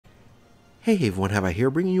Hey everyone, have I here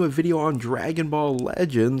bringing you a video on Dragon Ball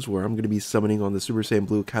Legends, where I'm going to be summoning on the Super Saiyan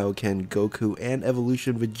Blue Kaioken Goku and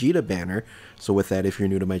Evolution Vegeta banner. So with that, if you're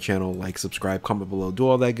new to my channel, like, subscribe, comment below, do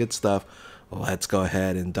all that good stuff. Let's go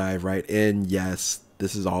ahead and dive right in. Yes,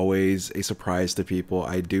 this is always a surprise to people.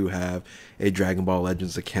 I do have a Dragon Ball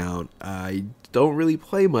Legends account. I don't really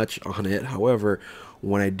play much on it. However,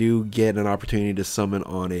 when I do get an opportunity to summon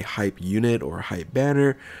on a hype unit or a hype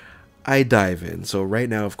banner, I dive in. So right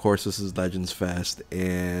now, of course, this is Legends Fest,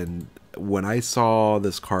 and when I saw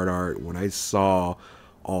this card art, when I saw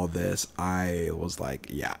all this, I was like,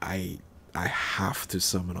 yeah, I have to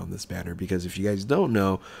summon on this banner, because if you guys don't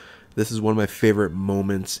know, this is one of my favorite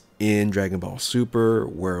moments in Dragon Ball Super,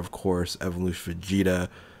 where of course Evolution Vegeta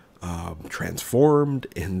transformed,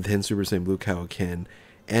 and then Super Saiyan Blue Kaioken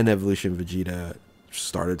and Evolution Vegeta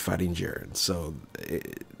started fighting Jiren. So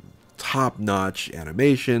top-notch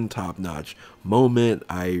animation, top-notch moment.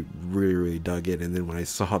 I really dug it. And then when I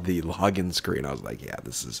saw the login screen, I was like, yeah,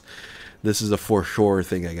 this is a for sure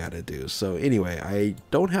thing I gotta do. So anyway, I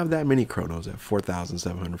don't have that many chronos at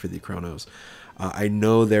 4,750 chronos. I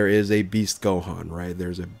know there is a Beast Gohan, right?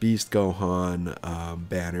 There's a Beast Gohan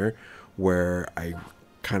banner where I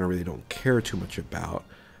kind of really don't care too much about.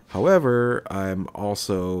 However, I'm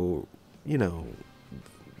also, you know,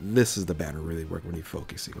 this is the banner really we're going to be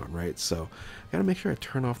focusing on, right? So I gotta make sure I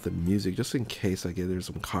turn off the music just in case there's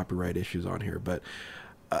some copyright issues on here. But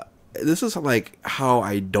this is like how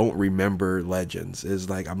I don't remember Legends, is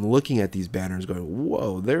like I'm looking at these banners going,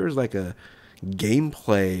 whoa, there's like a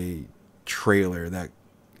gameplay trailer that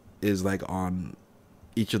is like on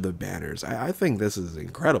each of the banners. I think this is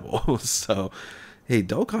incredible. So hey,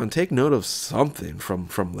 Dokkan, take note of something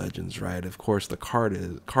from Legends, right? Of course, the card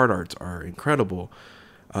arts are incredible.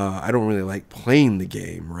 I don't really like playing the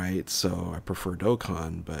game, right? So I prefer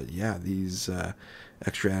Dokkan, but yeah, these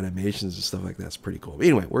extra animations and stuff like that's pretty cool. But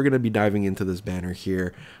anyway, we're gonna be diving into this banner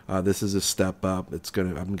here. This is a step up.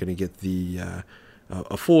 I'm gonna get the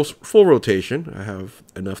a full rotation. I have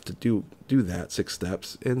enough to do that, 6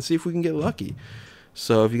 steps, and see if we can get lucky.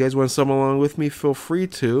 So if you guys want to summon along with me, feel free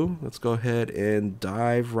to. Let's go ahead and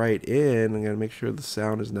dive right in. I'm gonna make sure the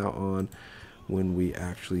sound is now on when we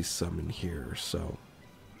actually summon here. So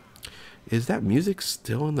is that music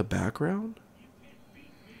still in the background?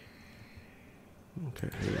 Okay,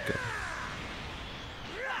 here we go.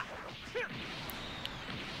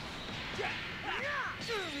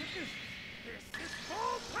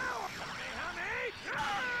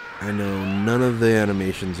 I know none of the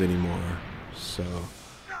animations anymore, so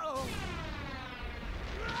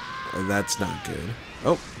that's not good.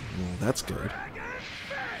 Oh, well, that's good.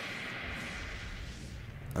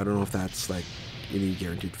 I don't know if that's like any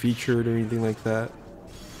guaranteed featured or anything like that.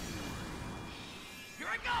 Here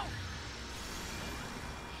I go.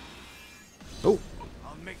 Oh.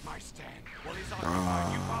 I'll make my stand. While he's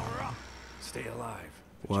on you power up. Stay alive.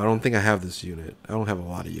 Well, I don't think I have this unit. I don't have a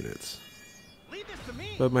lot of units. Leave this to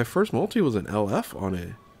me. But my first multi was an LF on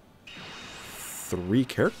a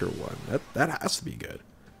 3-character one. That has to be good.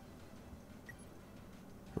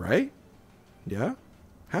 Right? Yeah?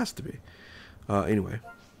 Has to be. Anyway.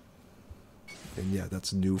 And yeah,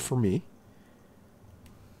 that's new for me.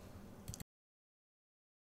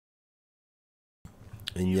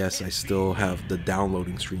 And yes, I still have the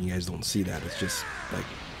downloading screen. You guys don't see that. It's just like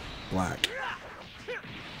black.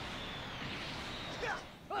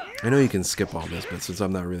 I know you can skip all this, but since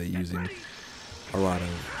I'm not really using a lot of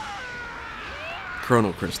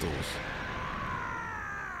chrono crystals.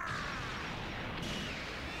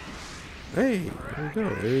 Hey, there we go.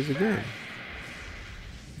 There he is again.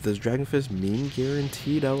 Does Dragon Fist mean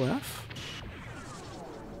guaranteed LF?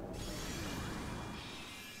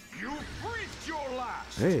 You breathed your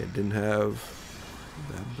last. Hey, it didn't have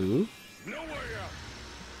that boo. No way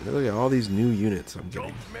out. Look at all these new units I'm getting.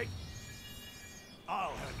 Don't make. I'll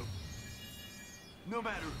handle. No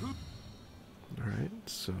matter who. Alright,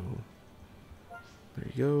 so there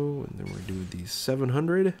you go. And then we're doing these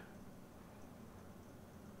 700.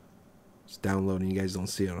 It's downloading. You guys don't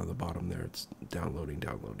see it on the bottom there. It's downloading.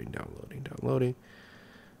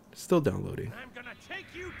 It's still downloading. I'm gonna take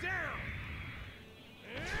you down.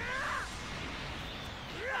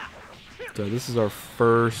 So this is our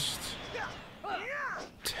first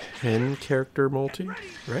 10-character multi,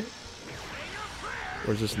 right?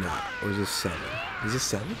 Or is this not? Or is this 7? Is this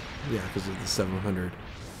 7? Yeah, because of the 700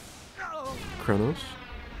 chronos.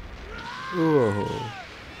 Whoa.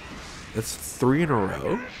 That's 3 in a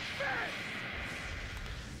row.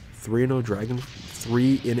 3 in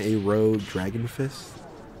a row Dragon Fist.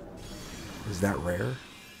 Is that rare?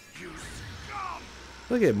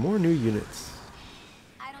 Look at more new units.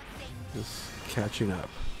 I don't say Just catching up.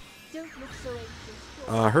 Don't look so anxious.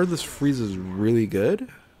 I heard this freeze is really good.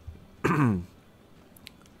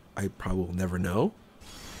 I probably will never know.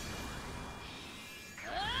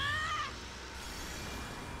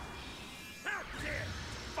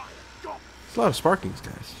 There's a lot of sparkings,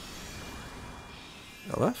 guys.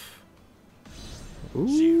 LF?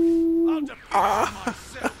 Ooh. Ah.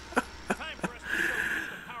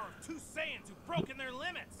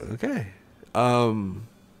 Okay.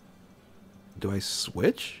 Do I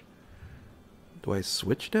switch? Do I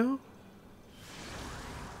switch now?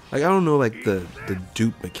 Like, I don't know, like, the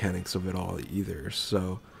dupe mechanics of it all either,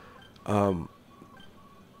 so,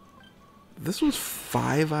 this was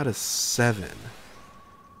 5 out of 7.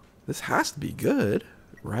 This has to be good,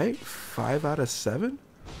 right? 5 out of 7?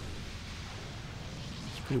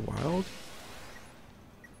 It's pretty wild.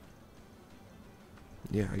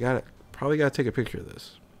 Yeah, probably gotta take a picture of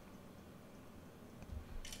this.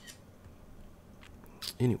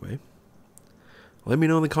 Anyway. Let me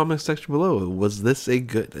know in the comment section below. Was this a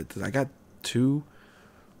good... I got 2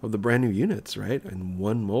 of the brand new units, right? And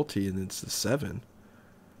 1 multi, and it's the 7.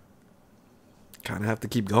 Kind of have to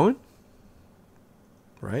keep going?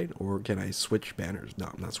 Right? Or can I switch banners? No,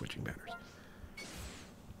 I'm not switching banners.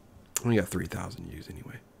 I only got 3,000 to use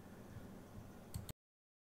anyway.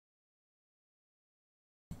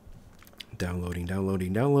 Downloading,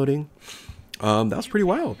 downloading, downloading. That was pretty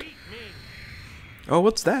wild. Oh,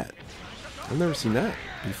 what's that? I've never seen that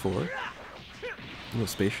before. A little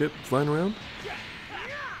spaceship flying around.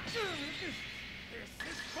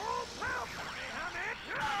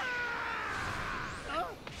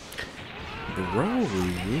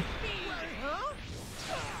 Broly.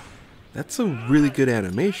 That's a really good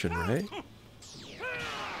animation, right?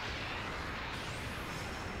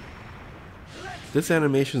 This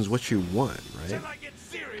animation is what you want, right?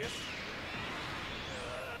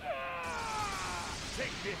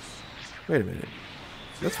 Wait a minute.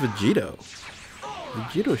 That's Vegeta.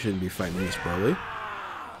 Vegeta shouldn't be fighting this Broly.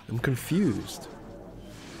 I'm confused.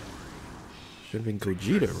 Should have been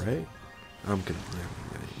Gogeta, right? Yeah,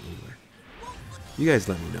 anyway. You guys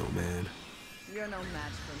let me know, man. You're no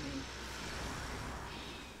match for me.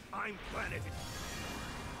 I'm planet.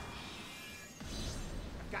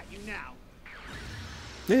 Got you now.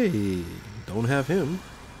 Hey, don't have him.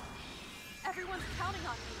 Everyone's counting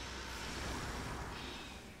on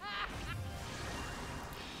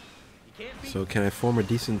me. So can I form a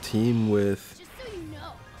decent team with Just so you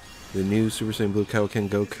know. the new Super Saiyan Blue Kaioken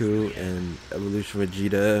Goku and Evolution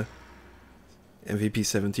Vegeta, MVP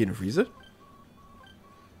 17 of Frieza?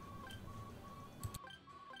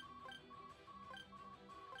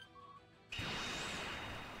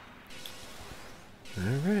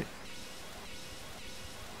 Alright.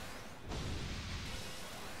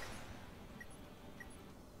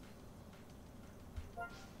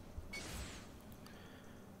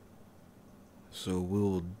 So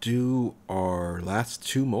we'll do our last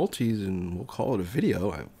 2 multis and we'll call it a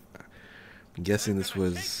video. I'm guessing this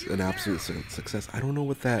was an absolute success. I don't know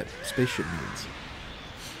what that spaceship means.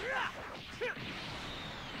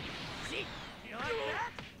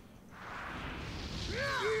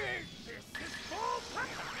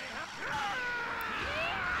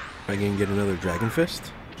 Am I gonna get another Dragon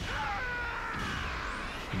Fist?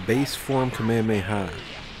 Base form Kamehameha.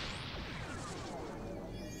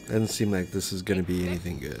 Doesn't seem like this is gonna be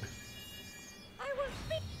anything good.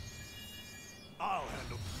 I'll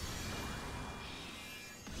handle.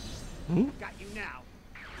 Hmm? Got you now.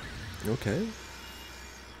 Okay.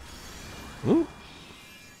 Hmm?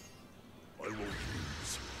 I won't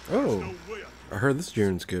lose. Oh, No way I heard this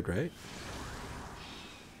Jiren's good, right?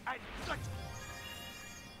 I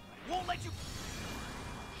won't let you.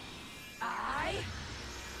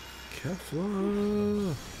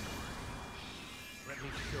 Kefla. Let me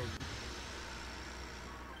show you.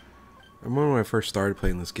 I remember when I first started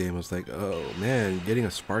playing this game, I was like, oh man, getting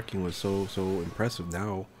a sparking was so impressive.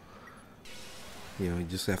 Now, you know, you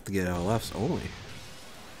just have to get LFs only.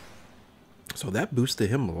 So that boosted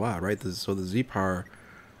him a lot, right? So the Z power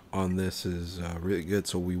on this is really good.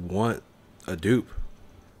 So we want a dupe,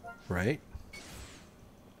 right?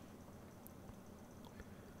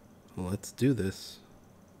 Let's do this.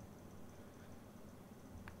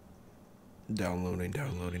 Downloading.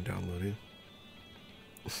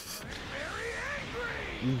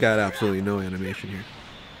 You got absolutely no animation here.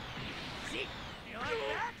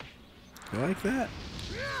 I like that.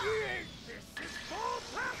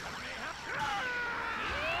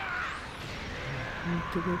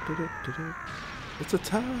 It's a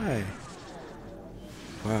tie.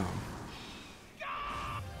 Wow.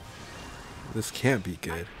 This can't be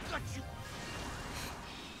good.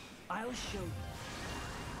 I'll show you.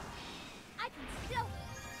 I can still.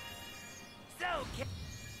 So,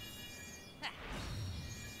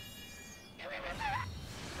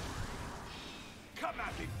 Come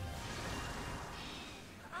at me.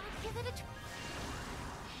 I'll give it a try.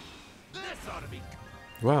 This ought to be.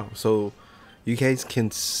 Wow, so you guys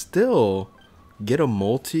can still get a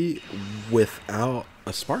multi without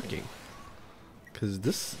a sparking, because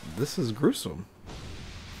this is gruesome.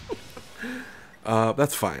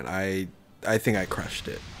 That's fine. I think I crushed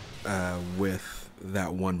it with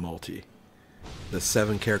that one multi, the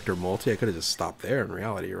 7-character multi. I could have just stopped there in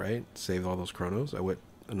reality, right? Saved all those chronos. I went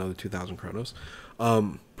another 2,000 chronos.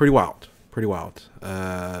 Pretty wild. Pretty wild.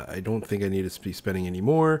 I don't think I need to be spending any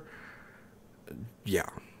more. Yeah.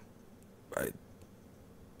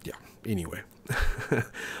 Anyway,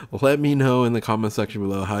 let me know in the comment section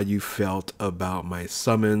below how you felt about my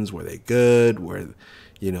summons. Were they good? Were,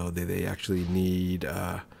 you know, did they actually need,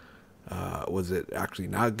 was it actually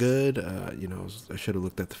not good? You know, I should have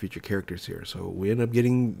looked at the featured characters here. So we ended up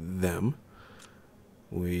getting them.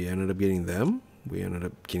 We ended up getting them. We ended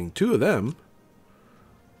up getting 2 of them.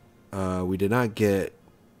 We did not get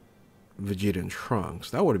Vegeta and Trunks.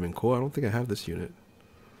 That would have been cool. I don't think I have this unit.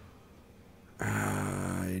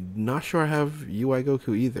 I'm not sure I have UI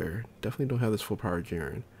Goku either. Definitely don't have this full power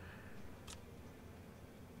Jiren.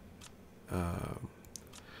 I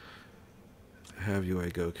have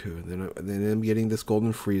UI Goku. And then I'm getting this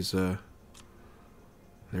Golden Frieza.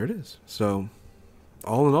 There it is. So,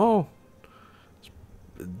 all in all,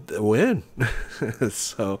 a win.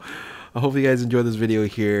 So, I hope you guys enjoyed this video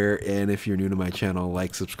here. And if you're new to my channel,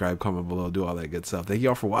 like, subscribe, comment below, do all that good stuff. Thank you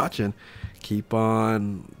all for watching. Keep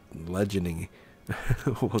on legending.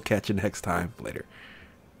 We'll catch you next time. Later.